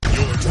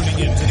tuning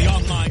in to the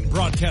online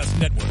broadcast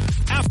network,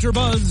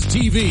 AfterBuzz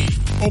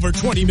TV. Over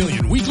 20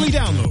 million weekly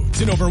downloads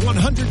in over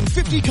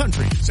 150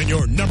 countries, and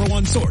your number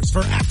one source for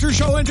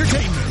after-show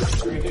entertainment.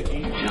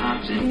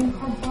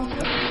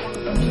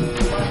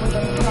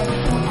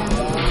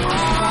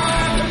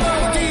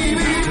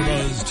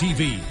 AfterBuzz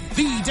TV,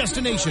 the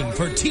destination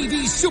for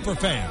TV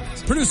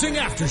superfans, producing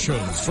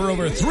aftershows for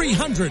over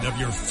 300 of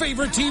your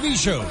favorite TV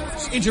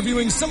shows,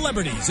 interviewing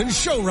celebrities and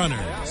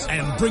showrunners,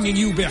 and bringing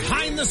you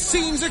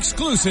behind-the-scenes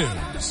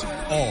exclusives.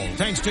 All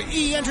thanks to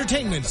E!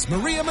 Entertainment's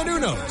Maria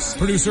Menounos,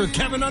 producer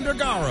Kevin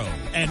Undergaro,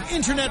 and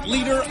internet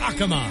leader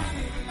Akamai.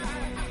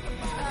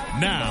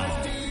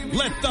 Now,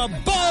 let the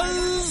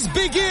buzz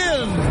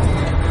begin!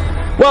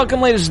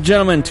 Welcome, ladies and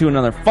gentlemen, to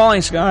another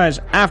Falling Skies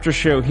after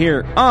show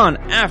here on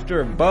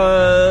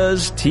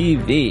AfterBuzz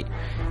TV.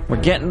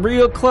 We're getting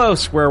real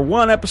close. We're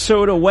one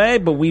episode away,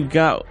 but we've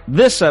got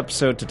this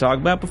episode to talk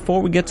about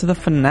before we get to the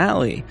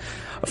finale.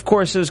 Of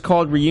course, it is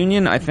called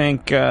Reunion. I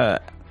think for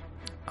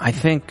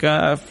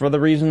the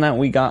reason that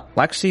we got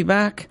Lexi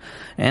back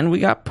and we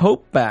got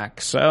Pope back.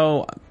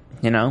 So,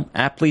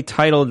 aptly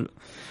titled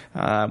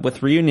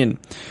with Reunion.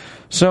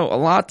 So a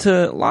lot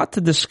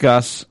to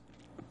discuss.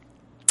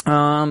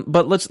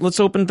 But let's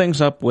open things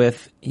up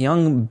with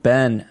young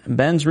Ben.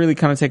 Ben's really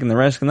kind of taking the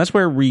risk, and that's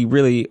where we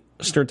really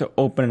start to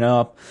open it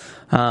up.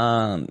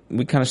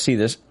 We kind of see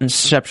this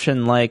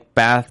Inception-like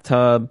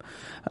bathtub,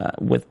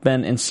 with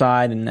Ben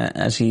inside, and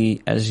as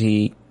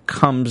he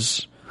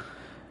comes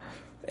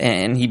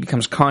and he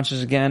becomes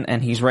conscious again,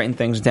 and he's writing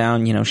things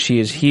down. She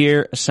is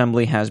here,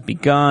 assembly has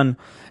begun,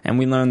 and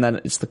we learn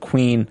that it's the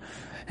Queen.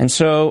 And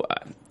so,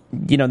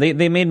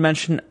 they made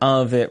mention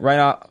of it right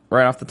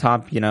off the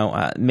top.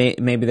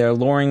 Maybe they're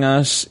luring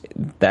us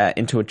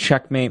into a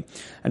checkmate,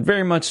 and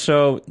very much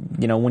so.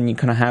 When you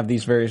kind of have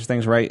these various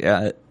things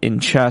right in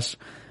chess,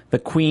 the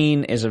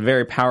Queen is a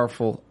very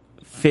powerful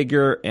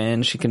figure,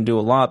 and she can do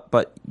a lot.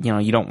 But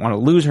you don't want to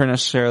lose her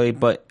necessarily.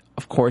 But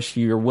of course,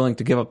 you're willing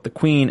to give up the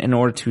Queen in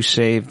order to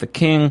save the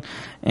King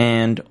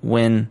and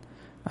win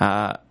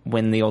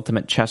the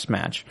ultimate chess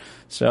match.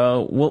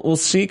 So we'll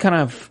see. Kind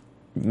of.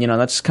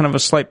 That's kind of a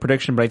slight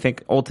prediction, but I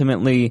think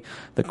ultimately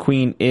the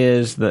Queen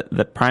is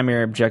the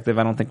primary objective.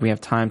 I don't think we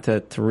have time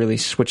to really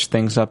switch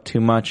things up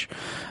too much.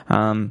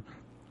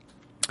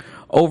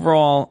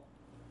 Overall,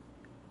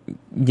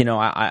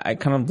 I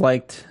kind of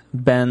liked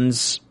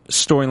Ben's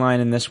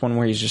storyline in this one,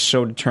 where he's just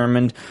so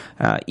determined.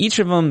 Each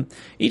of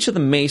the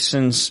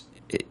Masons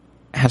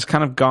has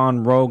kind of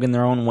gone rogue in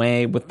their own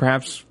way, with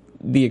perhaps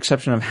the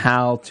exception of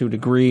Hal to a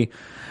degree.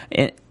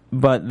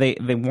 But they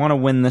want to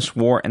win this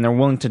war, and they're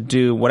willing to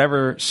do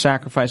whatever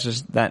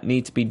sacrifices that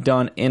need to be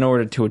done in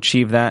order to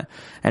achieve that.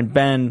 And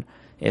Ben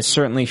is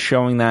certainly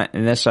showing that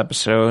in this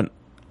episode.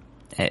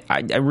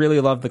 I really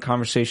love the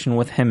conversation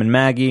with him and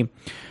Maggie,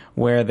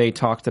 where they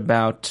talked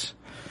about,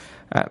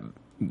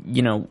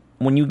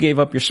 when you gave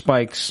up your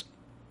spikes,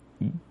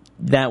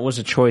 that was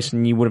a choice,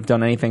 and you would have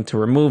done anything to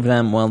remove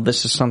them. Well,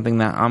 this is something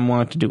that I'm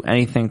willing to do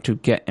anything to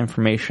get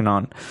information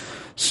on.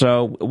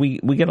 So we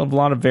get a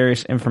lot of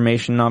various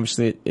information.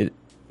 Obviously, it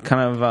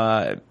kind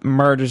of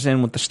merges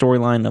in with the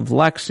storyline of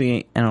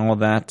Lexi and all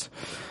that.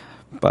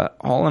 But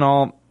all in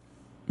all,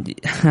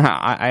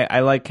 I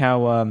like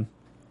how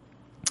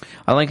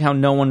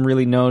no one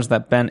really knows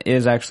that Ben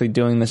is actually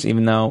doing this,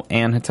 even though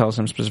Anne tells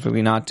him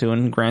specifically not to.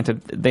 And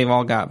granted, they've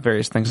all got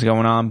various things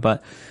going on,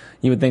 but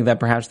you would think that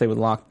perhaps they would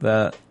lock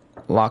the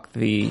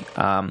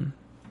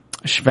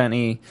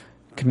Shveni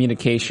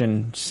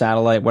communication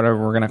satellite, whatever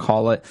we're going to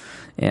call it.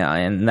 Yeah,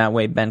 and that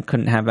way Ben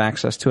couldn't have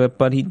access to it,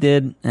 but he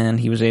did, and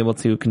he was able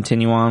to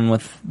continue on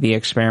with the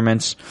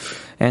experiments.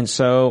 And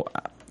so,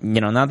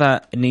 not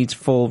that it needs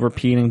full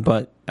repeating,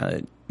 but,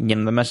 the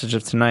message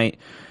of tonight,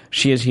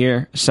 she is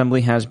here,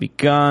 assembly has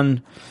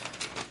begun.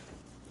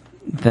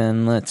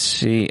 Then let's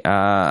see,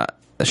 the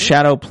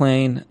shadow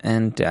plane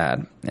and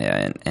Dad,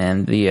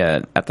 and the,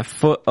 at the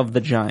foot of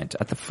the giant,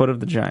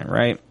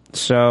 right?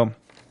 So,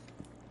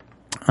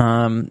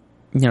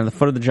 the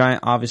foot of the giant,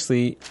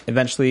 obviously,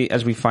 eventually,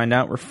 as we find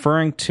out,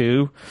 referring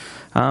to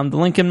the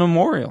Lincoln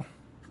Memorial.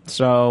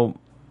 So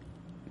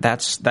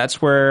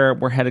that's where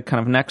we're headed kind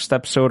of next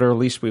episode, or at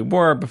least we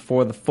were,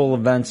 before the full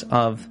events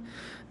of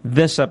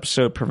this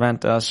episode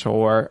prevent us,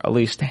 or at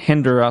least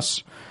hinder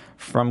us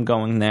from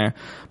going there.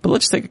 But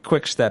let's take a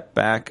quick step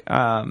back.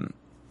 Ben's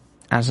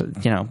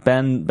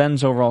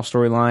overall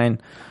storyline,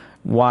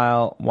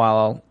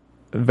 while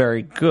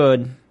very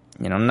good,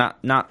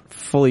 not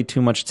fully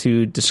too much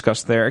to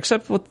discuss there,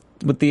 except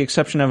with the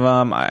exception of,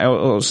 I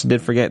also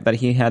did forget that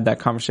he had that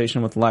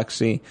conversation with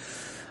Lexi,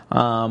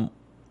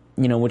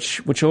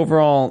 which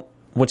overall,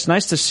 what's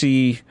nice to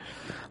see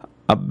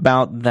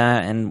about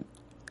that, and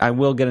I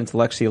will get into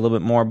Lexi a little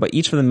bit more, but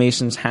each of the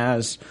Masons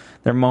has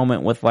their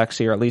moment with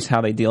Lexi, or at least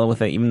how they deal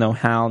with it, even though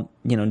Hal,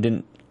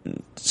 didn't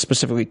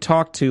specifically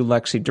talk to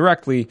Lexi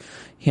directly.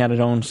 He had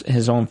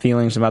his own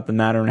feelings about the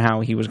matter and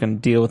how he was going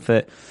to deal with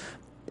it.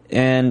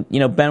 And,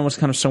 Ben was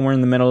kind of somewhere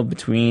in the middle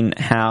between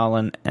Hal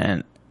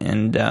and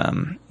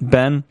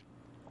Ben.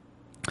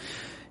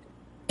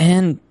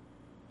 And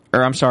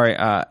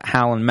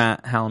Hal and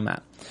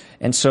Matt.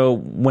 And so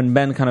when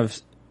Ben kind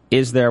of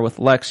is there with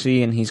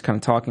Lexi and he's kind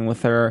of talking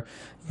with her,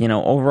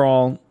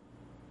 overall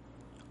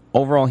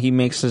he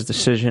makes his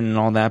decision and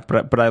all that,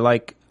 but I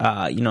like,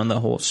 the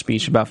whole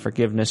speech about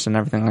forgiveness and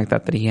everything like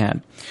that he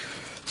had.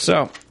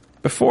 So,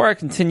 before I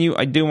continue,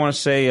 I do want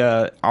to say,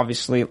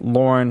 obviously,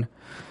 Lauren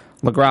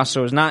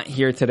LaGrasso is not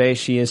here today.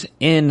 She is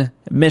in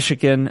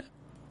Michigan,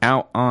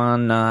 out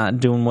on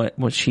doing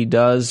what she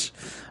does,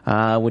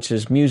 which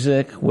is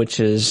music, which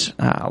is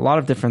a lot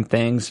of different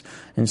things.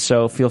 And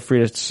so feel free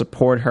to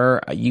support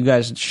her. You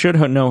guys should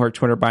know her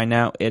Twitter by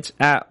now. It's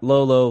at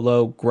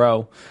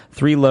 @LowLowLowGrow.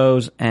 3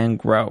 lows and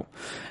grow.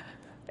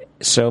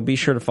 So be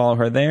sure to follow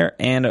her there.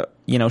 And,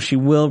 she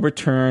will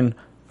return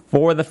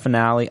for the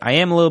finale. I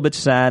am a little bit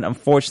sad,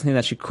 unfortunately,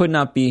 that she could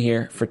not be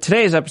here for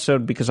today's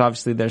episode because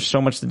obviously there's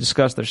so much to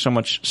discuss. There's so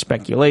much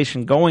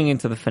speculation going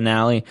into the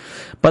finale.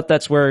 But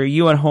that's where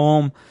you at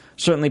home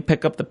certainly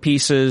pick up the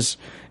pieces.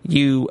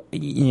 You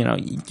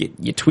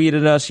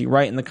tweeted us, you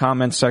write in the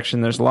comments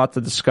section. There's a lot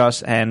to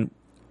discuss. And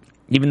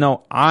even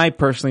though I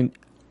personally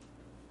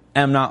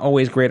am not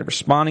always great at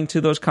responding to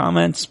those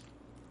comments,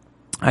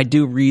 I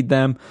do read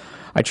them.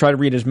 I try to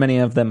read as many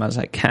of them as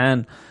I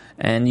can.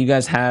 And you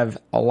guys have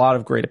a lot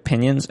of great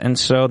opinions, and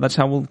so that's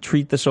how we'll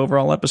treat this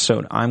overall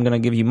episode. I'm going to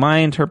give you my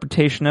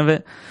interpretation of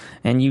it,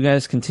 and you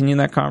guys continue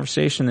that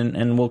conversation,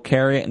 and we'll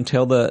carry it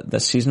until the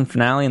season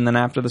finale, and then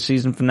after the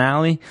season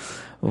finale,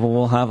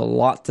 we'll have a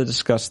lot to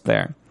discuss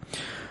there.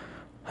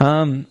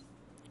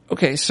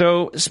 Okay,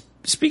 so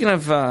speaking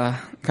of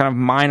kind of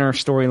minor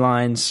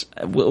storylines,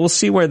 we'll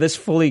see where this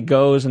fully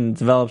goes and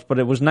develops, but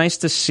it was nice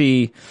to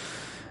see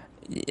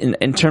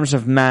in terms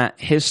of Matt,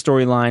 his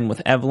storyline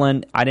with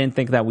Evelyn. I didn't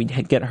think that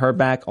we'd get her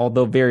back,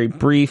 although very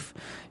brief.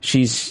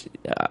 She's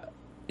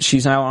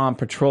out on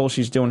patrol.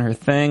 She's doing her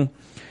thing.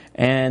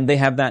 And they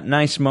have that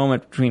nice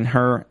moment between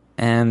her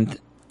and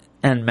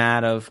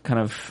Matt of kind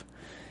of,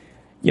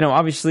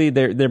 obviously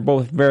they're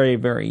both very,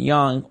 very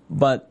young,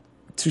 but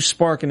to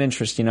spark an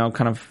interest,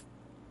 kind of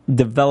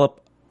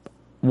develop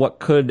what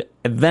could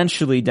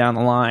eventually down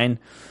the line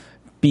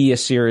be a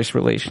serious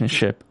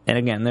relationship. And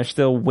again, they're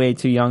still way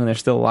too young and there's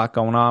still a lot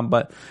going on,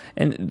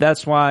 and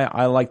that's why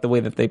I like the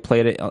way that they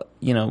played it.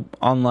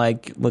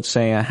 Unlike, let's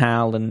say, a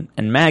Hal and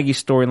Maggie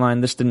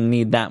storyline, this didn't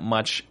need that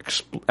much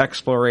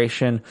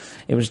exploration.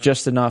 It was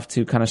just enough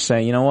to kind of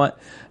say, you know what,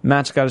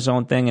 Matt's got his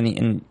own thing,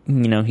 and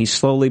he's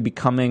slowly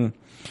becoming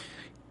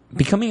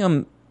a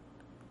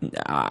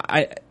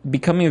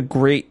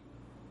great,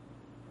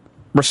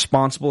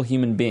 responsible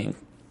human being.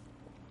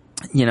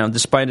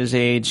 Despite his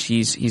age,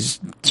 he's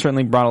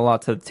certainly brought a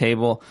lot to the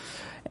table.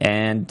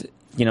 And,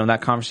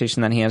 that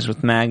conversation that he has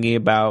with Maggie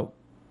about,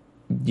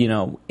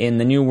 in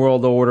the New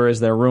World Order, is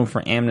there room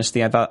for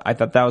amnesty? I thought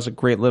that was a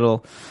great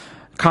little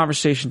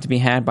conversation to be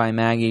had by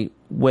Maggie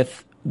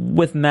with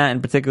Matt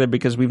in particular,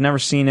 because we've never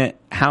seen it,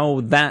 how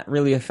that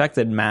really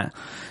affected Matt.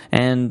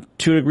 And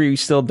to a degree, we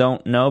still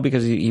don't know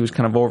because he was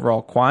kind of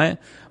overall quiet.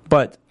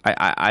 But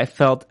I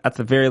felt at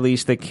the very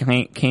least they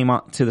came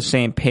up to the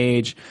same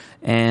page,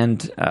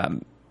 and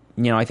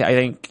I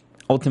think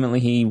ultimately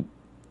he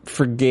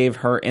forgave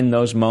her in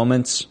those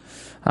moments.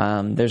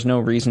 There's no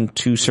reason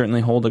to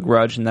certainly hold a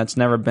grudge, and that's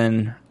never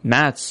been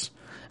Matt's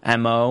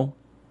MO,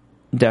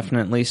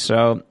 definitely.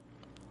 So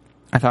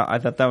I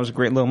thought that was a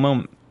great little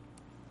moment.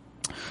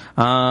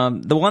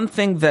 The one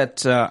thing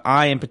that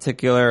I in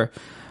particular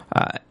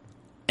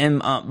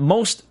am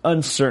most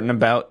uncertain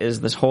about is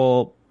this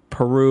whole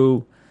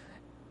Peru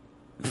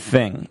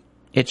thing.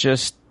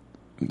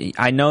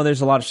 I know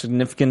there's a lot of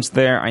significance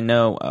there. I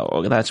know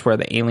that's where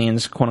the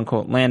aliens, quote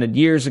unquote, landed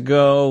years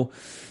ago,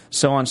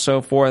 so on and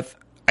so forth.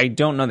 I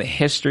don't know the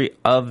history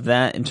of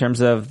that in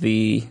terms of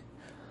the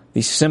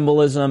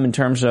symbolism, in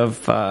terms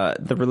of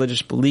the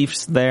religious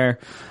beliefs there.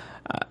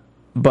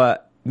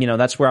 But,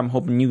 that's where I'm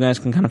hoping you guys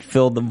can kind of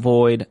fill the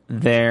void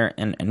there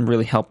and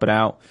really help it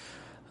out.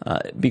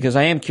 Because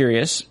I am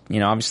curious.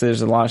 Obviously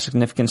there's a lot of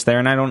significance there,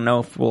 and I don't know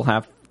if we'll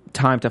have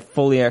time to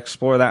fully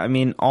explore that. I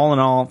mean, all in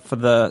all, for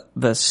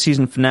the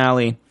season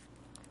finale,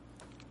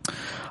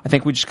 I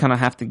think we just kind of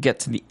have to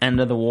get to the end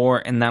of the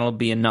war, and that'll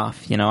be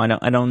enough.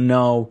 I don't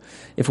know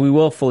if we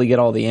will fully get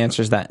all the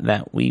answers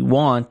that we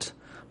want,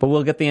 but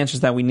we'll get the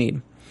answers that we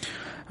need.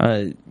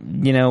 And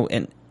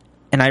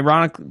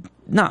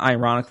not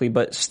ironically,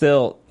 but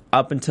still,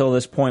 up until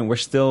this point, we're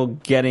still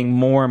getting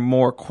more and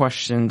more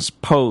questions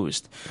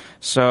posed.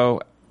 So,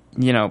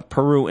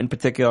 Peru in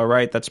particular,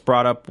 right? That's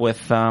brought up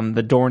with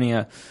the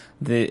Dornier.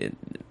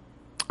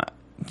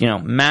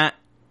 Matt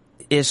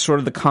is sort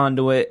of the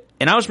conduit,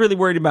 and I was really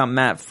worried about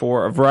Matt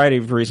for a variety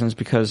of reasons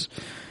because,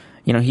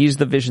 he's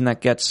the vision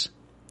that gets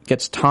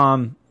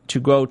Tom to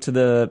go to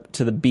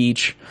the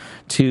beach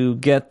to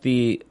get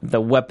the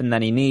weapon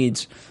that he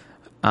needs.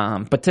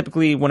 But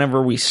typically,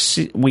 whenever we've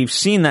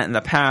seen that in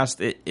the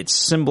past, it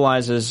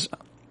symbolizes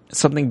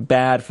something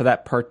bad for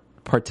that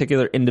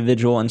particular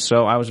individual, and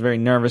so I was very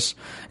nervous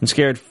and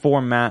scared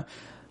for Matt.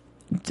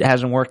 It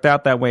hasn't worked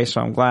out that way,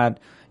 so I'm glad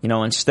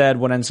Instead,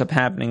 what ends up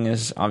happening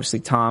is obviously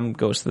Tom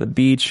goes to the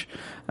beach,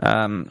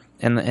 and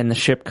the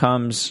ship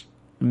comes.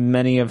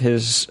 Many of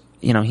his,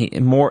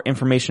 more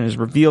information is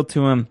revealed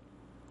to him,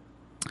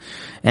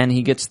 and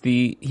he gets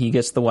the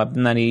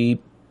weapon that he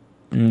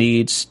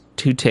needs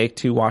to take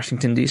to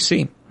Washington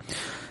D.C.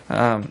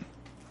 And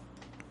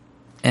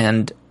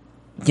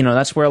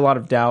that's where a lot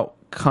of doubt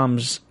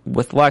comes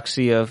with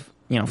Lexi of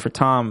for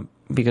Tom,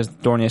 because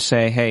Dornier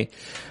say, hey,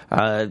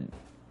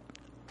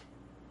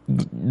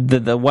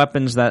 the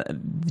weapons that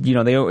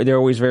they're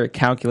always very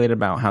calculated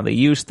about how they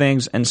use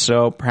things, and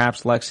so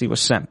perhaps Lexi was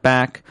sent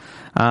back,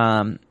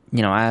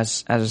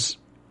 as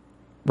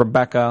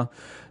Rebecca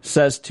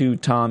says to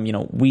Tom,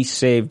 we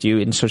saved you,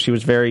 and so she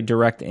was very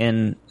direct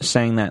in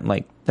saying that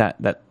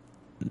that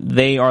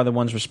they are the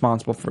ones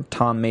responsible for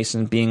Tom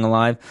Mason being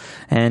alive,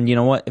 and you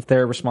know what? If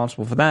they're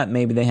responsible for that,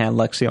 maybe they had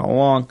Lexi all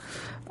along,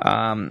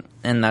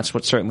 and that's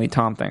what certainly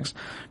Tom thinks.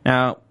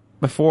 Now,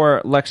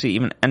 before Lexi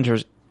even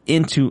enters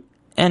into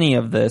any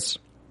of this,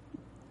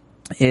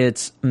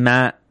 it's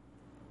Matt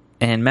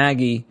and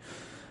Maggie,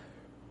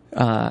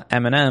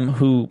 M&M,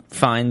 who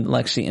find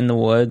Lexi in the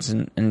woods,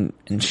 and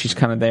she's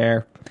kind of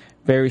there.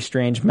 Very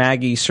strange.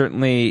 Maggie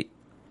certainly,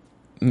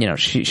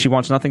 she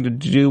wants nothing to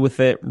do with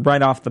it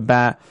right off the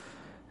bat.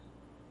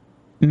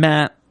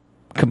 Matt,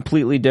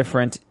 completely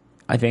different.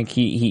 I think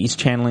he's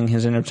channeling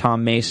his inner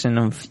Tom Mason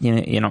of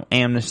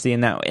amnesty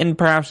and that, and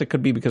perhaps it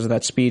could be because of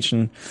that speech.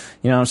 And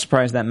I'm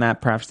surprised that Matt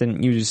perhaps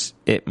didn't use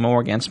it more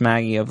against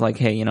Maggie of like,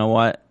 hey, you know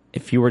what?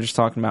 If you were just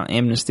talking about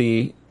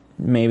amnesty,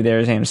 maybe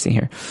there's amnesty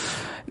here.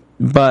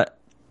 But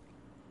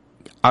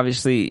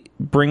obviously,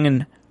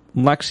 bringing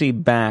Lexi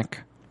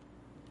back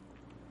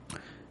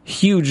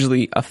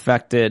hugely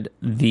affected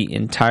the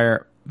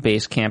entire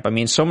base camp. I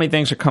mean, so many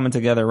things are coming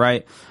together,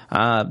 right?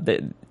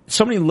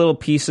 So many little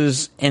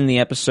pieces in the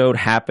episode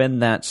happen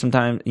that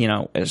sometimes,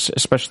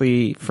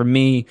 especially for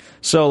me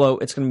solo,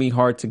 it's going to be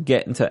hard to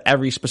get into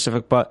every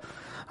specific, but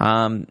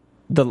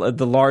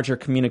the larger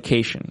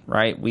communication,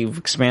 right? We've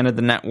expanded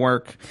the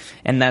network,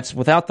 and that's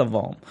without the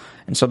Volm.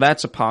 And so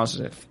that's a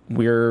positive.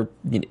 We're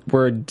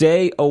a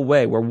day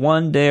away. We're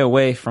 1 day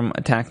away from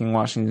attacking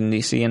Washington,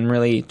 D.C. and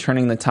really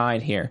turning the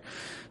tide here.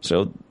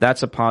 So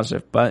that's a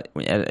positive. But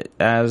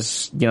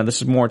as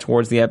this is more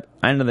towards the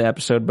end of the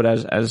episode, but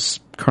as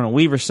Colonel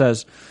Weaver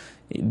says,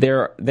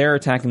 they're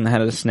attacking the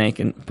head of the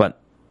snake, but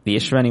the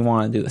Ishveni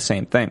want to do the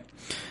same thing.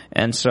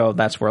 And so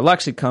that's where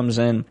Lexi comes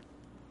in.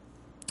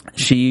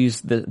 She's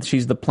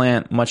the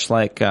plant, much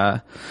like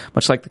the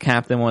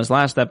captain was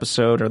last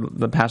episode, or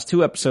the past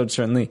two episodes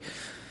certainly.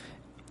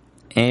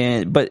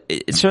 But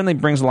it certainly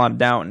brings a lot of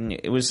doubt,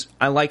 and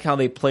I like how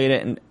they played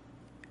it, and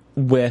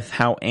with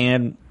how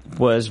Anne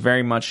was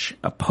very much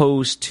not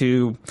opposed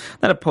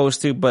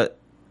to, but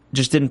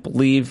just didn't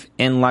believe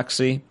in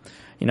Lexi.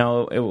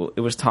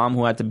 It was Tom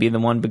who had to be the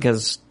one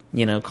because,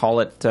 call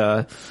it,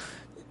 the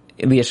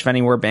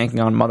Ishveni were banking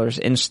on mother's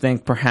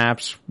instinct,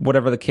 perhaps,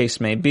 whatever the case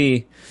may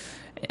be.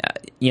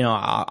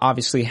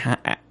 Obviously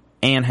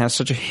Anne has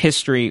such a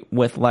history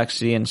with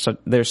Lexi, and so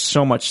there's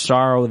so much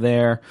sorrow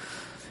there,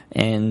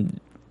 and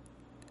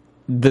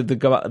the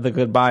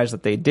goodbyes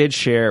that they did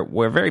share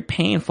were very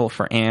painful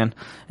for Anne,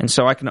 and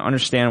so I can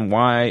understand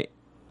why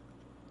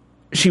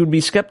she would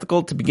be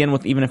skeptical to begin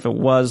with, even if it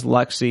was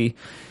Lexi.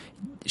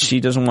 She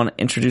doesn't want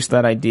to introduce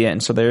that idea,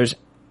 and so there's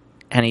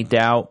any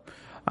doubt,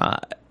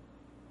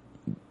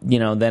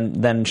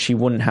 then she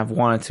wouldn't have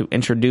wanted to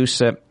introduce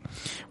it,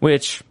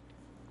 which,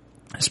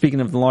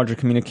 speaking of the larger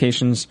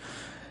communications,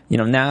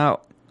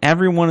 now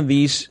every one of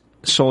these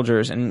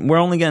soldiers, and we're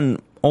only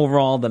getting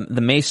overall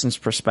the Mason's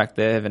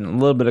perspective and a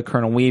little bit of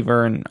Colonel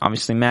Weaver and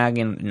obviously Mag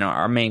and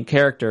our main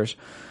characters,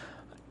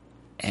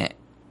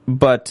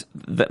 but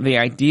the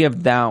idea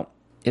of doubt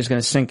is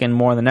going to sink in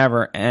more than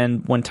ever.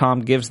 And when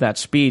Tom gives that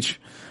speech,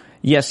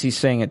 yes, he's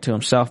saying it to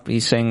himself, but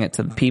he's saying it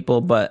to the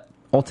people, but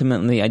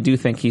ultimately I do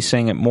think he's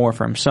saying it more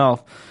for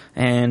himself.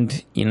 And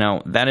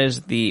that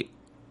is the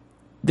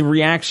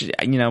reaction.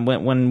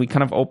 When we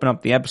kind of open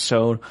up the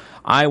episode,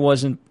 I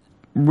wasn't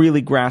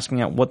really grasping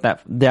at what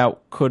that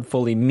doubt could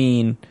fully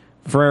mean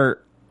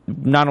for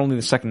not only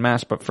the Second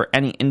Mass, but for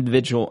any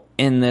individual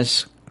in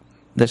this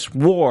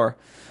war.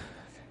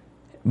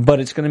 But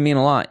it's going to mean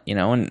a lot,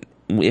 and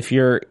if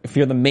you're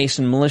the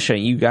Mason militia,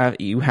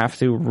 you have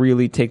to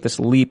really take this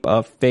leap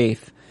of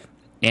faith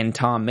in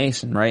Tom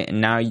Mason, right? And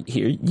now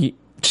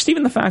just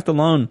even the fact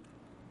alone,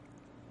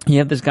 you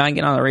have this guy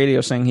getting on the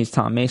radio saying he's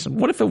Tom Mason.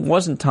 What if it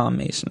wasn't Tom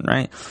Mason,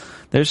 right?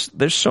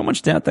 There's so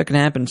much doubt that can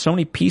happen, so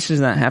many pieces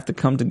that have to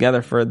come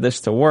together for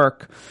this to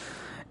work,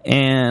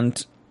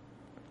 and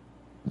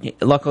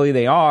luckily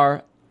they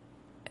are.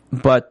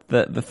 But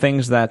the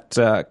things that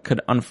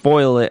could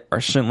unfoil it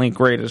are certainly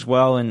great as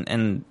well,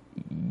 and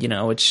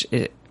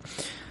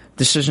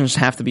decisions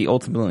have to be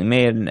ultimately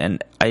made.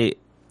 And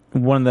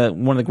one of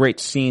the great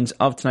scenes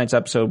of tonight's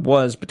episode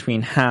was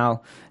between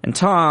Hal and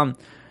Tom,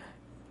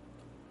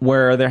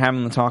 where they're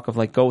having the talk of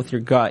like, go with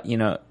your gut,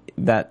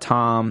 that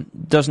Tom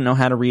doesn't know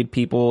how to read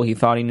people. He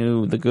thought he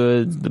knew the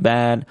good, the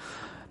bad.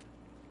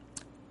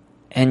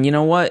 And you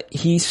know what?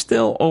 He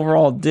still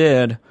overall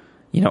did.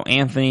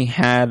 Anthony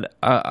had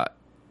a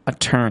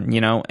turn,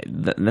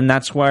 and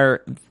that's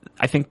where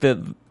I think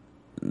the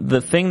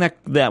thing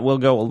that will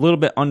go a little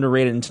bit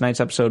underrated in tonight's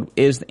episode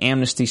is the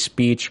amnesty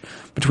speech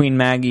between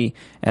Maggie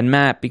and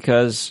Matt,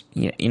 because,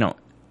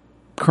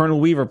 Colonel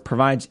Weaver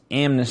provides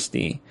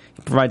amnesty.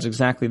 He provides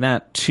exactly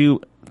that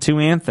to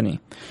Anthony.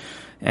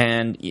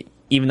 And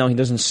even though he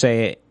doesn't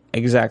say it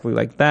exactly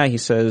like that, he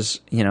says,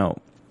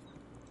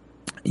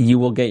 you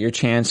will get your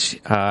chance,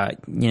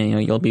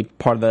 you'll be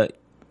part of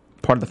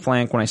the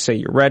flank when I say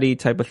you're ready,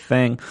 type of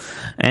thing.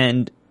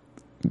 And,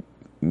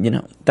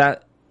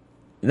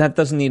 that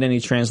doesn't need any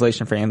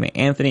translation for Anthony.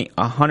 Anthony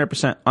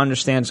 100%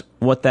 understands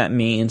what that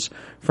means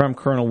from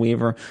Colonel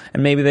Weaver,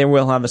 and maybe they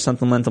will have a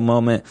sentimental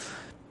moment,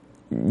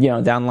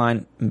 down the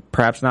line,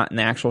 perhaps not in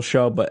the actual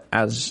show, but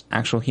as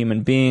actual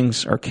human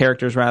beings, or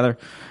characters rather,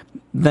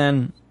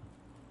 then,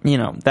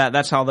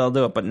 that's how they'll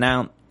do it. But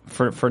now,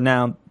 for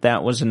now,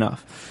 that was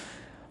enough.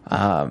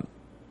 And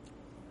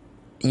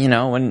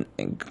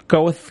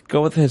go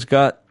with his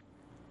gut.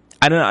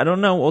 I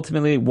don't know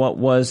ultimately what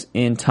was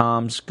in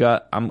Tom's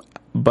gut,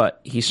 but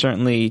he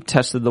certainly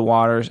tested the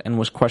waters and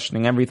was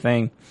questioning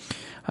everything.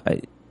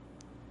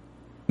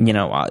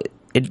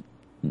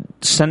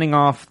 Sending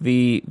off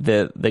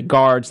the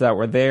guards that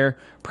were there,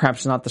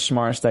 perhaps not the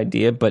smartest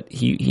idea, but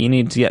he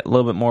needed to get a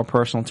little bit more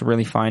personal to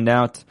really find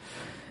out.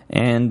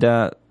 And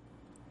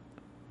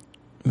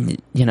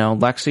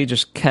Lexi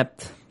just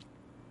kept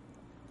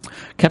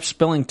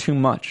spilling too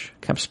much,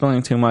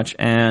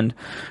 and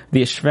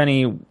the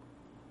Ishveni,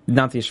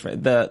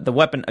 the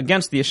weapon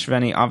against the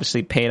Ishveni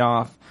obviously paid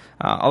off.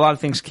 A lot of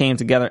things came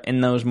together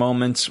in those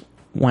moments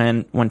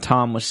when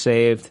Tom was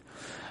saved,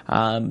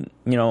 and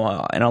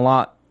a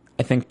lot,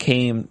 I think,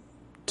 came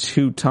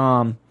to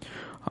Tom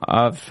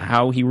of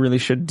how he really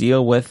should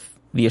deal with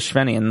the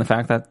Ishveni, and the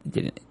fact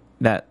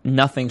that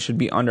nothing should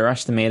be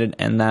underestimated,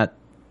 and that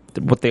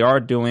what they are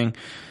doing,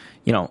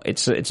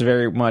 it's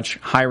very much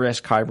high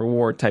risk, high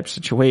reward type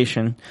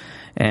situation,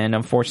 and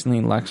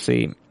unfortunately,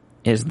 Lexi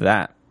is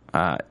that.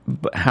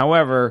 But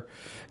however,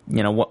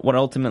 what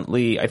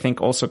ultimately I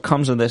think also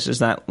comes of this is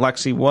that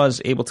Lexi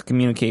was able to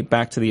communicate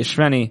back to the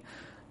Ishveni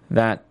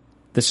that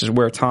this is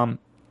where Tom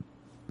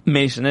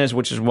Mason is,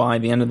 which is why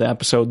the end of the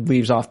episode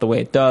leaves off the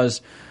way it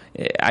does.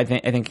 I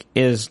think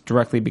is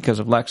directly because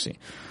of Lexi.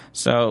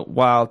 So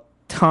while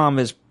Tom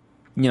is,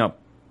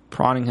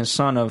 prodding his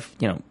son of,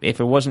 if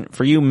it wasn't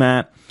for you,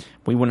 Matt,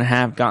 we wouldn't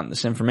have gotten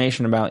this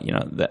information about,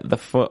 the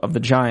foot of the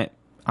giant,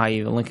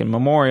 i.e. the Lincoln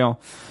Memorial.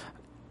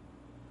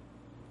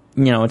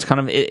 It's kind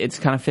of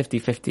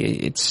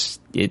 50-50.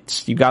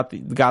 It's you got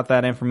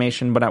that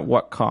information, but at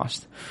what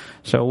cost?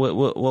 So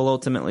we'll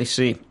ultimately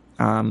see.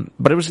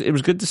 But it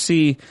was good to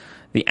see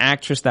the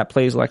actress that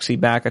plays Lexi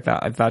back.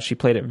 I thought she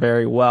played it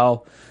very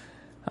well.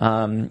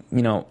 I'm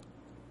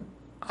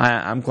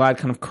glad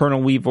kind of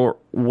Colonel Weaver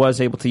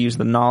was able to use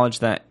the knowledge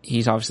that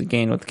he's obviously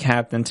gained with the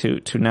captain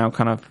to now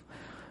kind of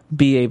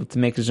be able to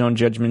make his own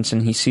judgments,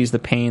 and he sees the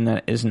pain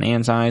that is in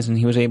Anne's eyes, and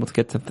he was able to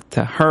get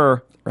to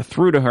her, or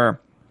through to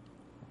her.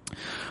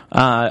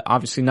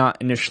 Obviously not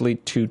initially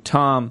to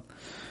Tom,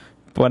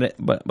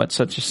 but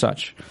such as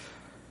such.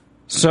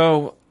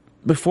 So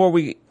before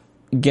we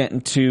get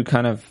into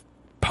kind of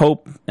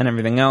Pope and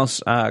everything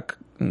else, I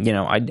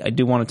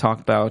do want to talk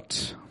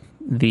about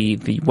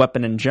the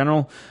weapon in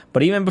general.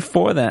 But even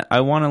before that, I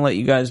want to let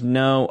you guys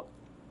know,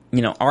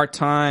 our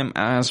time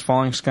as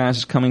Falling Skies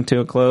is coming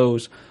to a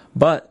close.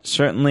 But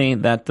certainly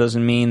that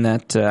doesn't mean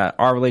that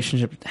our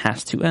relationship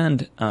has to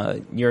end,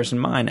 yours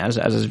and mine as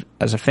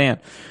a fan.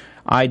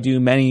 I do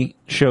many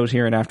shows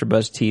here at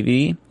AfterBuzz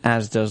TV,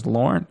 as does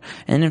Lauren.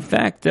 And in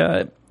fact,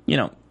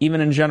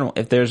 even in general,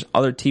 if there's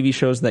other TV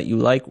shows that you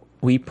like,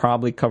 we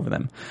probably cover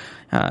them.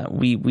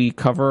 We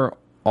cover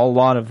a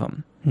lot of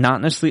them.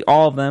 Not necessarily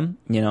all of them.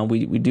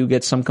 We do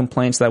get some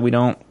complaints that we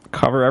don't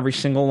cover every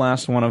single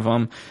last one of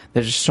them.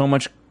 There's just so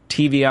much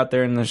TV out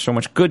there, and there's so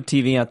much good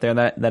TV out there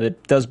that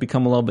it does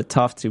become a little bit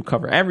tough to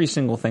cover every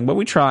single thing. But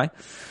we try.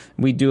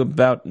 We do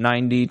about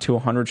 90 to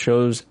 100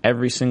 shows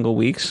every single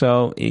week,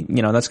 so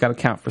that's got to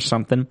count for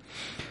something.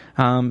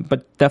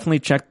 But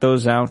definitely check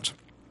those out.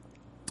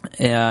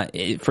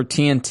 For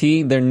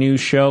TNT, their new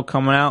show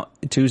coming out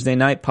Tuesday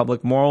night,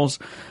 Public Morals.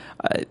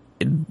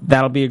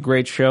 That'll be a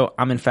great show.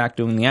 I'm in fact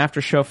doing the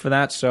after show for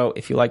that. So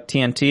if you like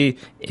TNT,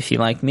 if you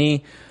like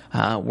me,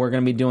 we're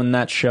going to be doing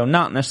that show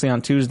not necessarily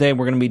on Tuesday.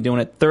 We're going to be doing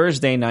it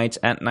Thursday nights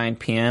at 9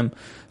 p.m.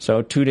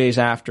 So 2 days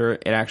after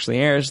it actually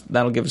airs.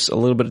 That'll give us a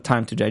little bit of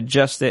time to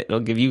digest it.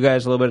 It'll give you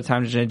guys a little bit of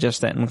time to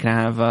digest it, and we can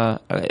have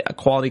a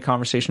quality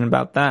conversation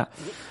about that.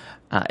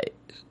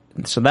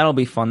 So that'll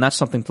be fun. That's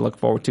something to look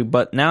forward to.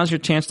 But now's your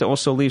chance to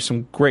also leave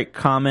some great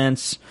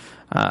comments,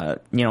 on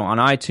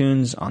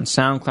iTunes, on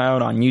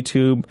SoundCloud, on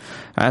YouTube.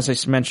 As I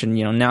mentioned,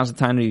 now's the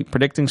time to be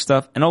predicting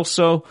stuff. And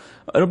also,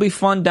 it'll be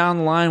fun down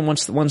the line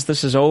once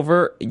this is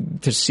over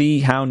to see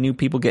how new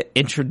people get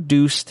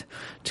introduced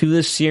to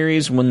this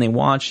series when they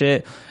watch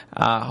it.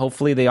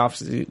 Hopefully they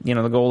obviously,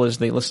 the goal is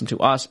they listen to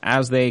us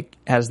as they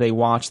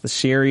watch the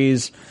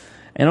series.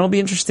 And it'll be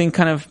interesting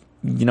kind of,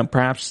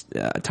 perhaps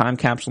a time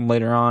capsule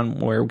later on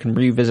where we can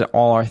revisit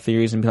all our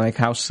theories and be like,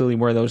 how silly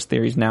were those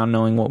theories now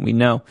knowing what we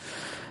know?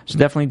 So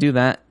definitely do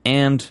that.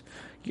 And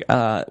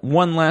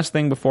one last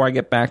thing before I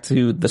get back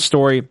to the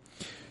story.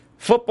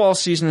 Football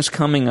season is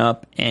coming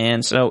up,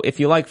 and so if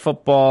you like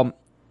football,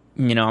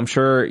 I'm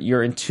sure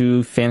you're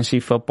into fantasy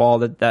football.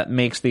 That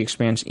makes the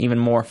experience even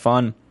more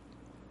fun.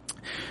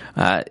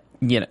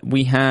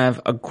 We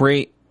have a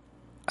great.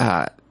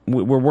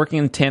 We're working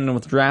in tandem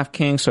with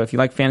DraftKings, so if you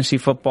like fantasy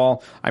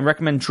football, I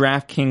recommend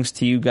DraftKings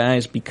to you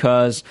guys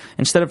because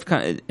instead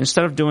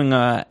of doing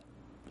a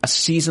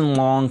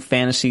season-long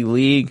fantasy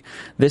league,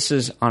 this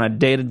is on a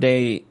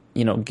day-to-day,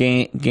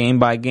 game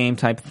by game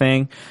type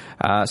thing.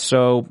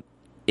 So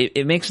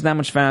it makes it that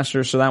much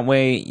faster. So that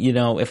way,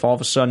 if all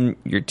of a sudden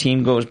your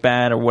team goes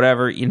bad or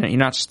whatever, you're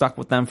not stuck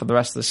with them for the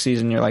rest of the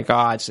season. You're like,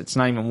 it's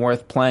not even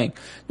worth playing.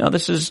 No,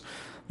 this is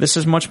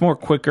much more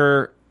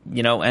quicker,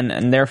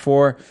 and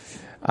therefore.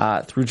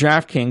 Through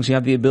DraftKings, you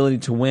have the ability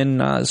to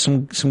win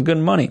some good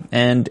money.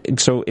 And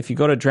so if you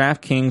go to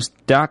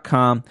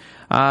DraftKings.com,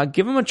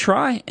 give them a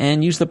try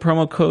and use the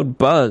promo code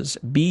BUZZ,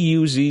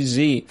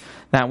 B-U-Z-Z.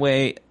 That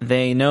way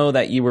they know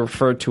that you were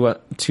referred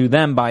to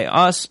them by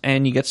us,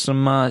 and you get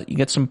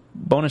some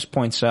bonus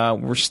points.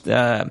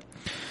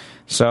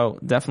 So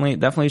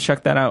definitely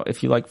check that out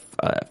if you like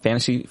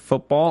fantasy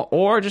football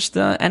or just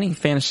any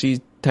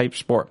fantasy type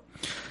sport.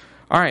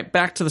 All right,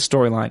 back to the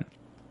storyline.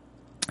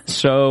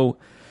 So.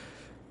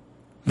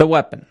 The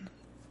weapon.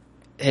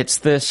 It's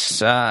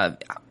this, I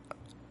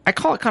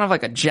call it kind of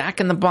like a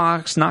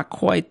jack-in-the-box, not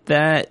quite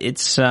that.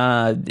 It's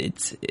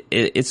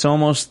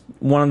almost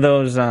one of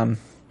those,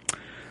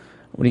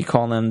 what do you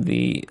call them?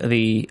 The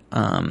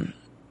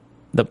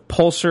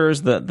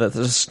pulsers,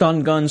 the stun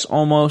guns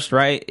almost,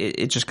 right?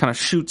 It just kind of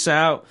shoots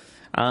out.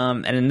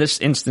 And in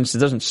this instance, it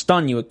doesn't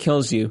stun you, it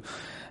kills you.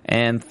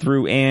 And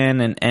through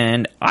Anne,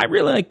 and I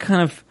really like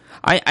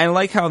I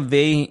like how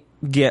they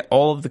get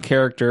all of the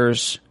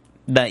characters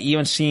that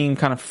even seem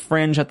kind of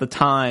fringe at the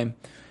time,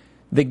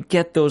 they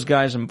get those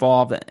guys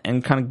involved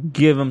and kind of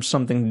give them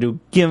something to do,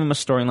 give them a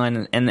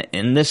storyline. And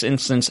in this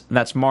instance,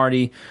 that's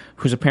Marty,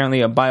 who's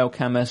apparently a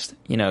biochemist.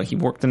 He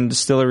worked in a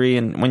distillery,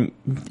 and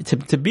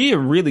to be a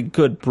really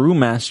good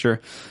brewmaster,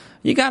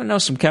 you got to know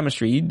some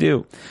chemistry. You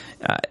do,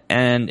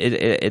 and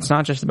it's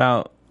not just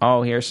about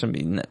here's some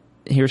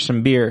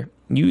beer.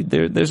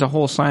 There's a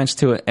whole science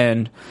to it,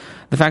 and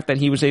the fact that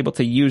he was able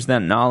to use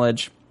that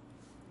knowledge,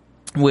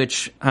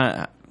 which.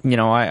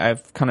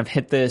 I've kind of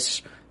hit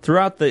this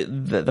throughout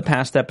the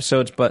past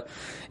episodes, but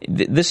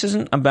this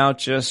isn't about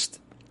just,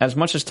 as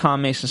much as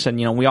Tom Mason said,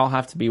 we all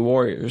have to be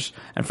warriors,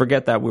 and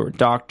forget that we were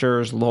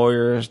doctors,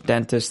 lawyers,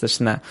 dentists, this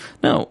and that.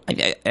 No,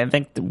 I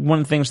think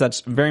one of the things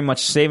that's very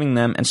much saving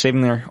them and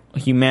saving their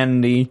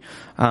humanity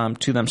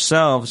to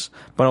themselves,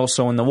 but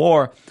also in the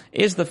war,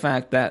 is the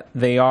fact that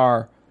they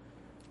are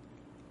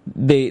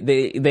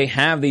they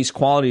have these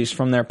qualities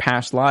from their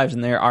past lives,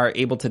 and they are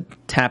able to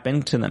tap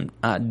into them.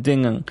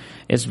 Dingung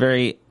is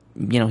very,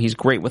 he's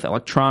great with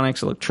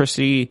electronics,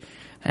 electricity,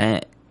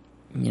 and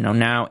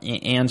now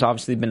Anne's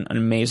obviously been an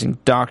amazing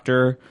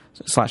doctor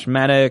 /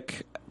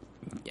 medic,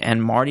 and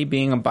Marty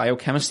being a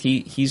biochemist,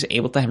 he's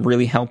able to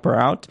really help her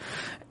out,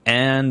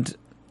 and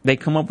they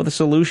come up with a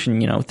solution,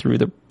 through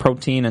the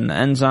protein and the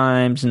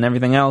enzymes and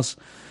everything else.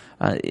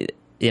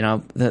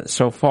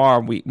 So far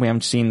we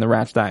haven't seen the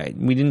rats die.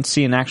 We didn't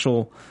see an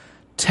actual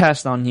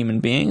test on human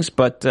beings,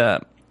 but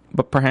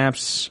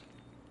perhaps,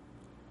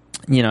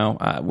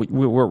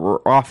 we're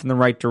off in the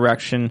right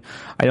direction.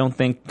 I don't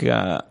think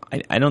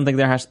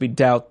there has to be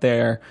doubt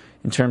there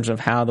in terms of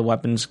how the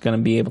weapon's going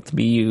to be able to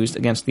be used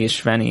against the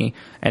Ishveni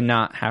and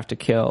not have to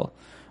kill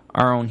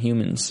our own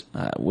humans,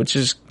 which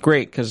is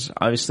great because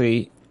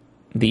obviously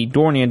the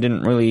Dornier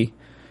didn't really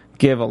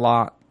give a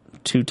lot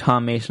to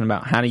Tom Mason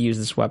about how to use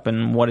this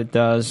weapon, what it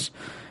does.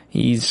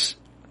 It's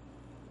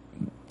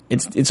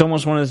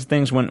almost one of those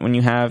things when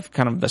you have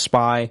kind of the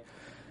spy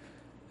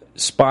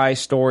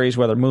stories,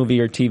 whether movie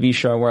or TV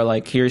show, where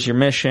like, here's your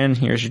mission,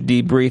 here's your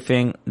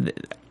debriefing,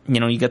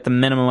 you get the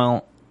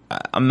minimum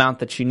amount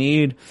that you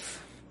need.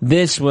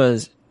 This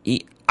was,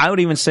 I would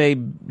even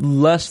say,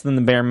 less than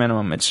the bare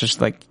minimum. It's just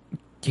like,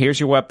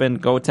 here's your weapon,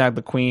 go attack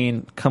the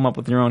queen, come up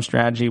with your own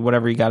strategy,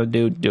 whatever you got to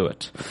do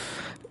it.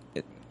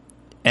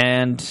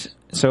 And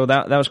so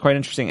that was quite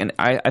interesting, and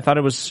I thought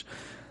it was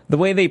the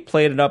way they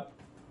played it up.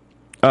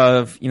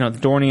 The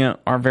Dornier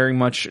are very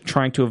much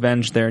trying to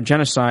avenge their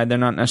genocide. They're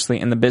not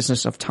necessarily in the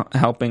business of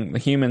helping the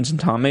humans. And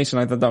Tom Mason,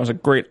 I thought that was a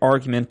great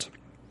argument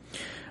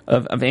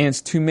of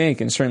Anne's to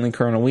make, and certainly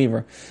Colonel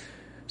Weaver.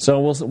 So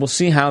we'll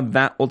see how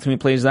that ultimately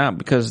plays out,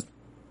 because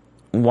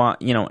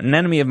an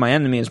enemy of my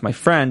enemy is my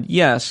friend,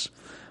 yes,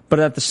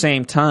 but at the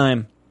same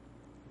time,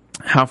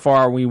 how far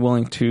are we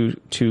willing to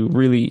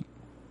really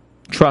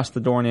trust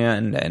the Dornier,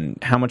 and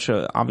how much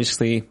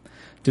obviously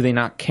do they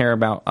not care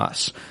about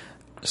us?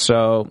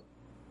 So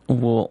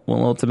we'll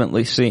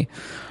ultimately see.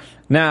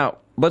 Now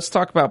let's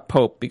talk about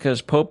Pope,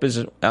 because Pope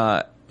is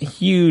a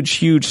huge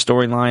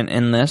storyline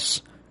in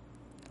this.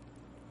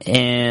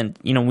 And,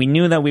 we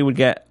knew that we would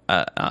get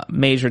a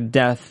major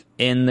death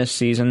in this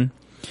season.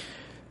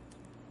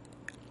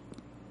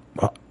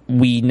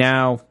 We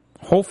now,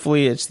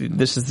 hopefully,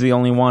 this is the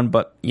only one,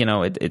 but,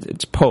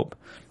 it's Pope.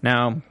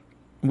 Now,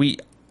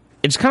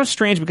 it's kind of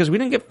strange because we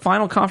didn't get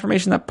final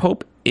confirmation that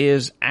Pope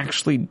is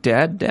actually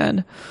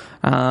dead.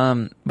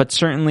 But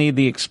certainly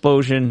the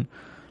explosion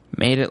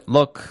made it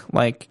look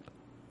like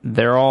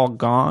they're all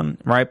gone,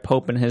 right?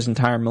 Pope and his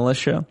entire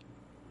militia.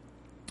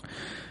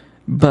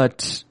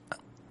 But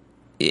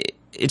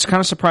it's kind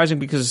of surprising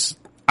because,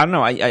 I don't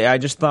know, I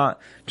just thought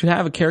to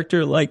have a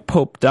character like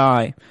Pope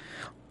die,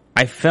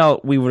 I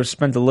felt we would have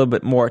spent a little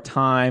bit more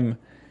time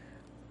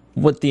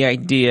with the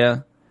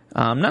idea,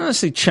 not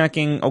necessarily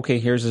checking, okay,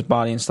 here's his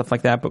body and stuff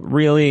like that, but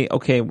really,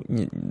 okay,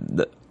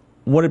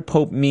 what did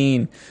Pope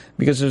mean?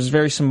 Because it was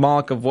very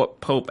symbolic of what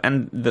Pope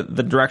and the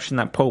direction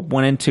that Pope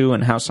went into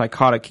and how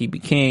psychotic he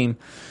became,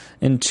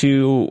 and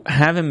to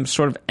have him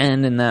sort of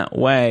end in that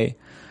way,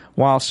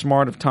 while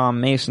smart of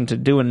Tom Mason to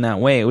do it in that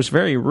way. It was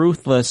very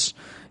ruthless.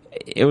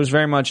 It was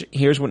very much,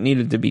 here's what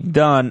needed to be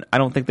done. I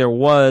don't think there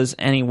was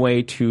any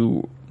way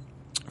to,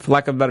 for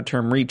lack of a better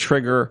term,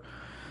 re-trigger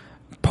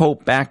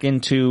Pope back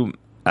into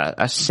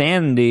a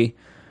sanity.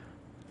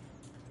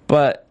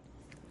 But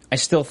I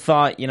still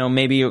thought,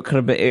 maybe it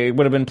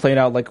would have been played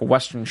out like a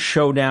Western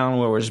showdown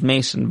where it was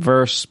Mason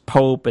versus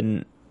Pope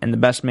and the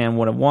best man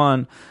would have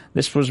won.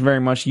 This was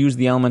very much use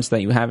the elements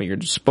that you have at your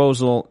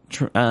disposal,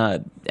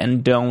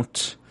 and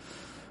don't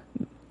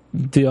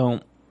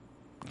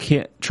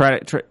try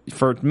to,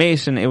 for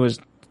Mason, it was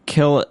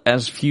kill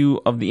as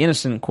few of the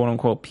innocent, quote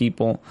unquote,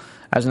 people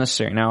as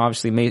necessary. Now,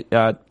 obviously,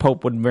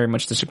 Pope would very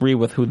much disagree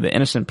with who the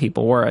innocent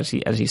people were, as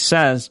he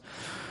says,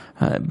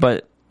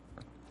 but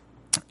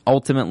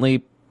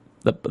ultimately,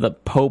 the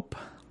Pope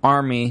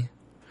army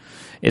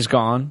is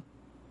gone,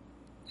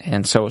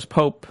 and so is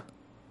Pope,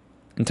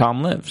 and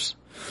Tom lives.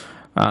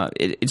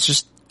 It's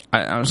just,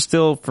 I'm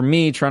still, for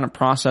me, trying to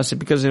process it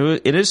because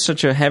it is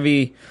such a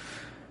heavy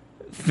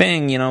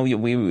thing.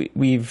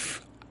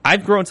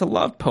 I've grown to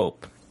love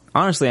Pope.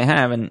 Honestly, I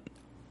have, and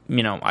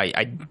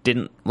I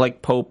didn't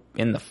like Pope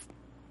in the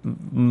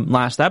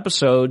last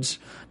episodes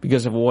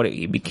because of what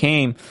he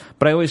became,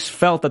 but I always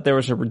felt that there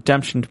was a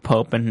redemption to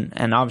Pope,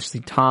 and obviously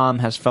Tom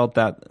has felt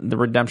that the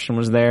redemption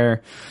was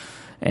there,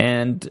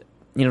 and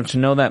to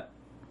know that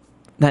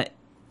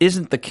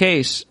isn't the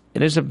case,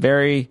 it is a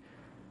very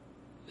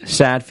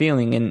sad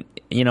feeling. And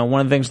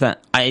one of the things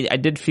that I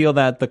did feel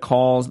that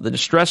the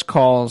distress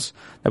calls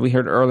that we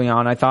heard early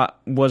on, I thought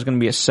was going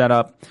to be a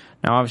setup.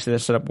 Now obviously the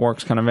setup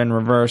works kind of in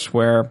reverse,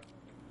 where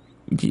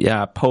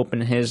Pope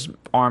and his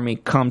army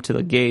come to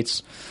the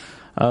gates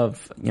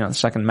of the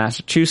 2nd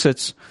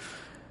Massachusetts.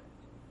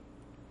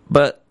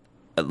 But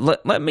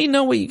let me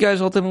know what you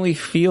guys ultimately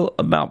feel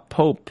about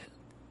Pope.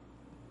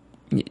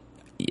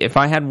 If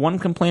I had one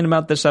complaint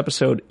about this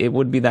episode, it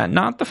would be that.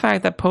 Not the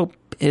fact that Pope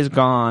is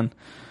gone,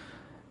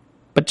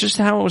 but just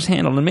how it was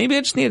handled. And maybe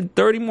I just needed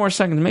 30 more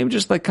seconds. Maybe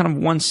just like kind of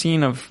one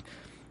scene of,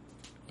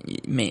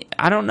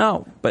 I don't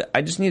know, but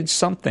I just needed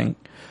something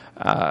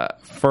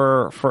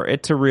for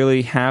it to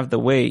really have the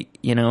weight.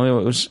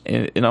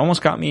 It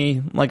almost got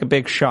me like a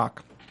big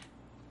shock.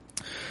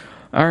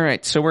 All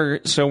right, so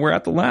we're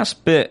at the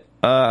last bit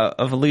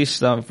of at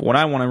least of what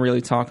I want to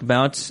really talk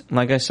about.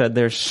 Like I said,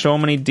 there's so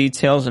many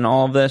details in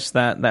all of this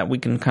that we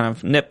can kind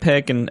of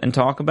nitpick and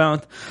talk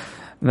about,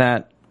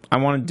 that I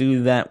want to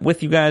do that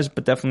with you guys,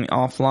 but definitely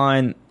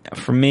offline.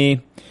 For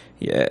me,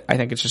 I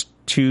think it's just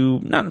too,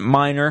 not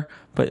minor,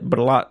 but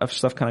a lot of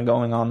stuff kind of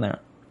going on there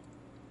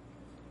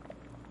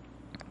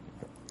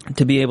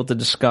to be able to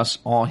discuss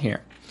all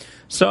here.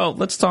 So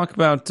let's talk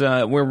about,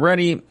 we're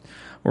ready.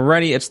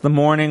 It's the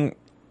morning.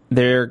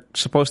 They're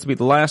supposed to be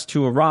the last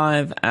to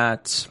arrive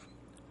at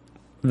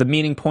the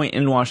meeting point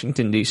in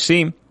Washington,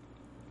 D.C.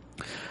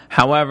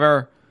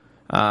 However,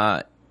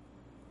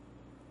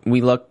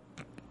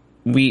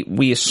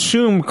 we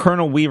assume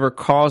Colonel Weaver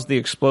caused the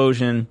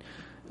explosion,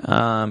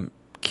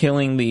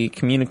 killing the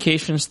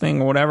communications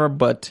thing or whatever,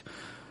 but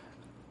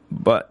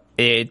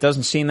it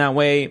doesn't seem that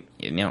way.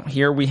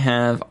 Here we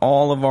have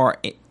all of our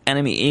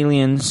enemy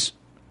aliens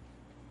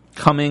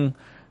coming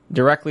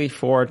directly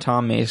for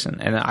Tom Mason,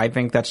 and I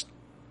think that's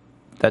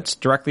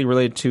directly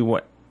related to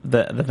what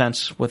the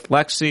events with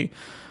Lexi.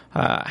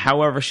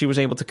 However, she was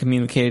able to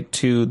communicate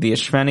to the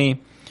Ishveni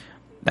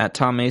that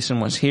Tom Mason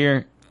was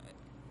here,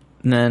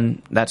 and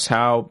then that's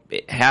how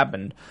it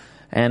happened.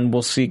 And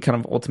we'll see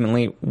kind of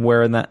ultimately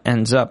where that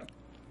ends up.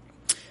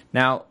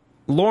 Now,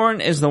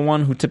 Lauren is the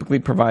one who typically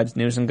provides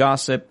news and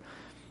gossip.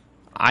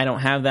 I don't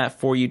have that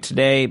for you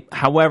today.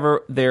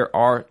 However, there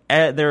are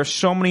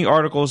so many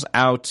articles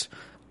out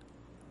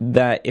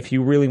that if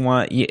you really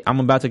want,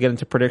 I'm about to get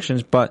into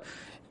predictions, but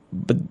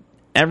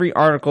every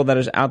article that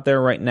is out there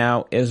right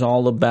now is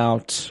all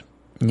about,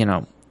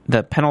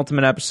 the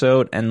penultimate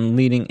episode and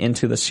leading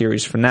into the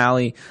series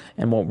finale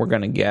and what we're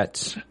going to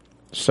get.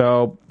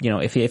 So,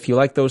 if you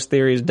like those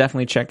theories,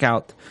 definitely check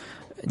out.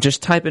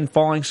 Just type in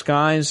Falling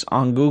Skies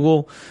on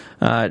Google,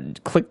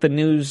 click the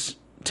news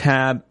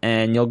tab,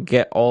 and you'll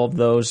get all of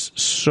those.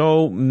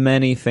 So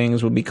many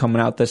things will be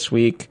coming out this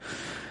week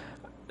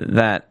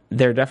that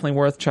they're definitely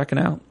worth checking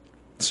out.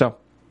 So,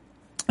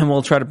 and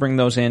we'll try to bring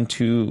those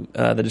into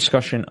the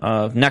discussion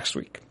of next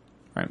week,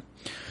 right?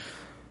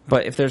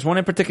 But if there's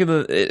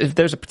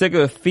a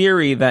particular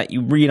theory that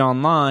you read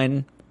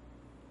online,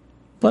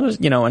 let us,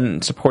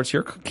 and supports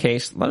your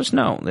case, let us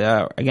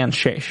know. Again,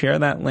 share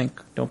that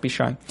link. Don't be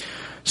shy.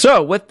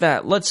 So, with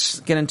that, let's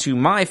get into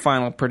my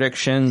final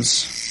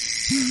predictions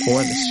for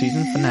the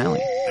season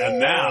finale. And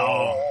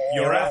now,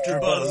 your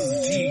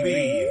AfterBuzz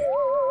TV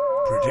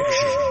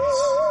predictions.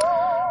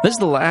 This is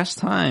the last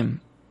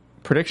time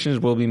predictions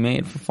will be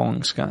made for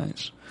Falling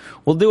Skies.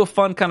 We'll do a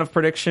fun kind of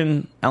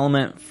prediction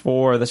element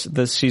for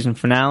this season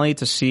finale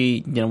to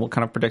see, we'll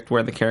kind of predict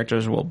where the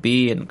characters will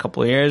be in a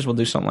couple of years. We'll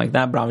do something like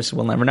that, but obviously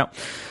we'll never know.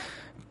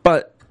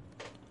 But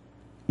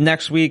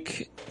next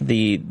week,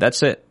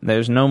 that's it.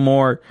 There's no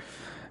more.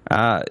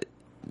 It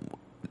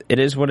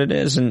is what it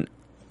is, and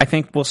I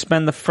think we'll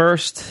spend the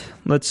first,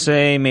 let's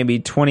say, maybe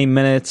 20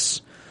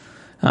 minutes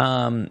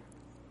in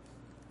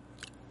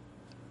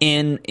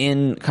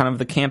kind of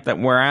the camp that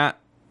we're at,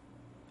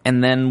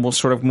 and then we'll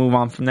sort of move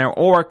on from there.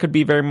 Or it could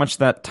be very much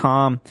that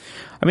Tom...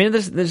 I mean,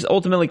 this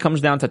ultimately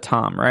comes down to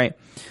Tom, right?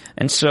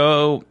 And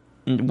so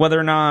whether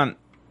or not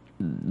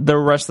the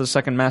rest of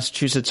the 2nd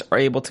Massachusetts are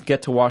able to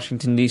get to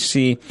Washington,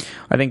 D.C.,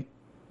 I think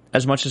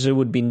as much as it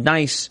would be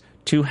nice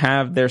to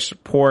have their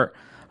support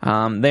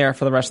there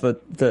for the rest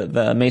of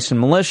the Mason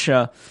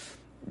militia,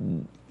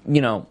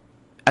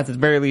 at the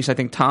very least, I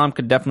think Tom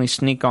could definitely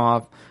sneak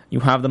off. You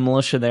have the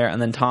militia there, and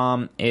then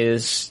Tom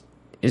is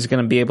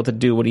going to be able to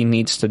do what he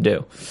needs to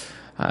do.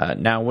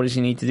 Now, what does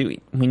he need to do?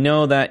 We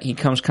know that he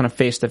comes kind of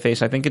face to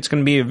face. I think it's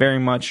going to be very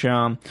much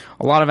a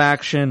lot of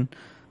action,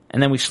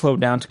 and then we slow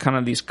down to kind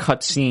of these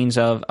cut scenes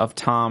of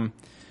Tom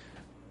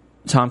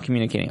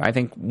communicating. I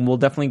think we'll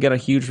definitely get a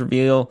huge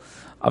reveal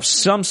of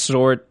some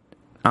sort.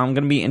 I'm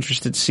going to be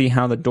interested to see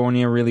how the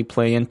Dornier really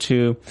play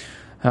into.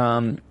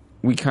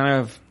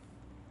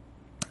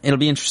 It'll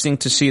be interesting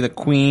to see the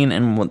Queen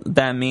and what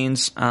that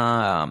means.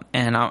 And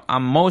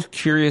I'm most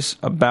curious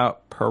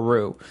about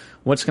Peru.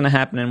 What's going to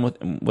happen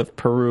with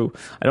Peru?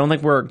 I don't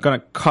think we're going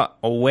to cut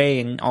away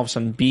and all of a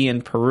sudden be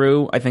in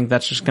Peru. I think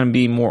that's just going to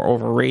be more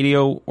over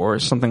radio or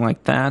something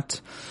like that.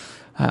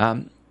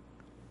 But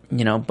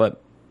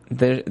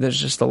there's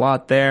just a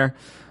lot there.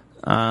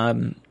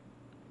 And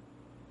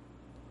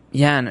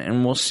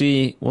we'll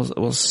see.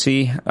 We'll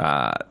see.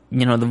 The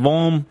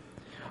Volm.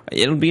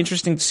 It'll be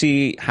interesting to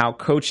see how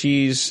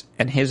Cochise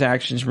and his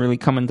actions really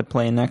come into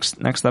play in next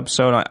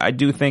episode. I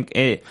do think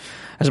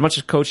as much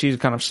as Cochise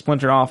kind of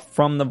splintered off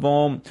from the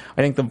Volm,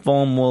 I think the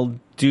Volm will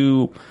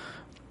do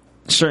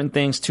certain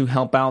things to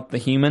help out the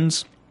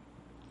humans,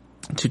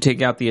 to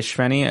take out the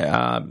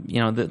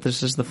Ishveni.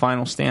 This is the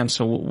final stand,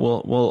 so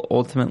we'll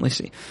ultimately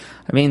see.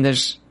 I mean,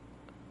 there's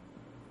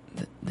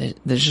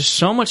just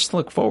so much to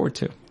look forward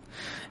to,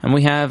 and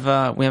we have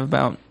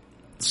about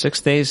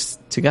 6 days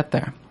to get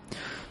there.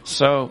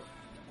 So,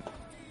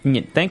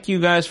 thank you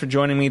guys for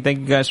joining me. Thank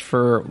you guys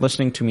for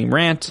listening to me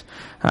rant.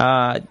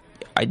 I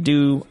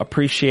do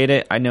appreciate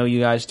it. I know you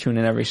guys tune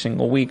in every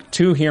single week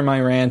to hear my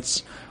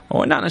rants.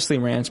 Or not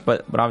necessarily rants,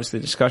 but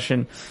obviously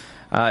discussion.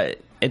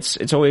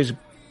 It's always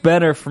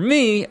better for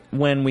me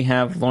when we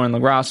have Lauren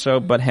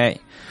LaGrasso, but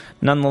hey,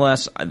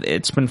 nonetheless,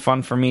 it's been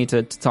fun for me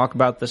to talk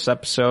about this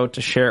episode,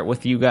 to share it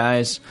with you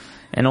guys,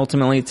 and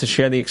ultimately to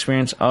share the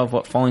experience of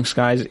what Falling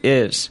Skies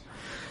is.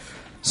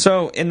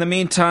 So, in the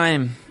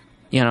meantime,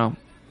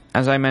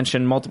 as I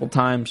mentioned multiple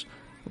times,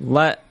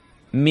 let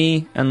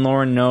me and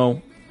Lauren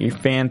know your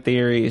fan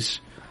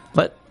theories.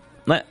 Let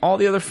all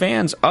the other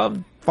fans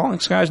of Falling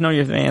Skies know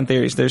your fan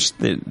theories.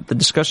 The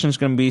discussion is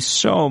going to be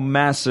so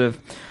massive.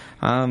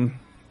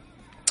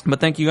 But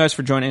thank you guys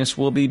for joining us.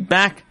 We'll be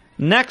back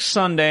next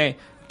Sunday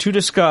to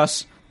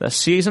discuss the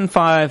Season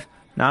 5,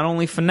 not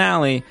only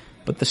finale,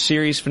 but the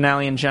series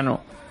finale in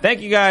general.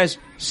 Thank you guys.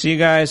 See you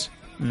guys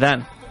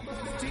then.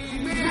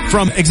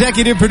 From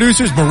executive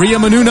producers Maria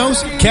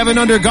Menounos, Kevin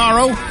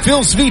Undergaro, Phil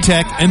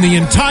Svitek, and the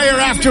entire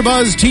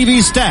AfterBuzz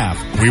TV staff,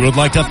 we would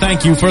like to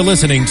thank you for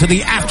listening to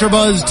the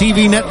AfterBuzz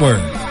TV network.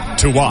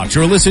 To watch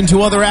or listen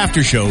to other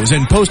after shows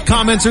and post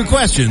comments or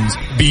questions,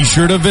 be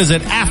sure to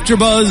visit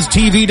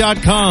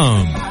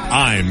AfterBuzzTV.com.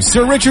 I'm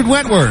Sir Richard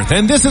Wentworth,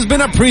 and this has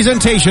been a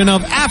presentation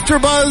of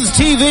AfterBuzz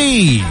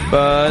TV.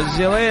 Buzz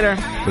you later.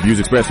 The views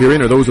expressed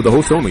herein are those of the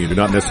hosts only and do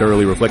not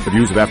necessarily reflect the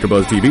views of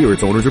AfterBuzz TV or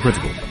its owners or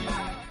principals.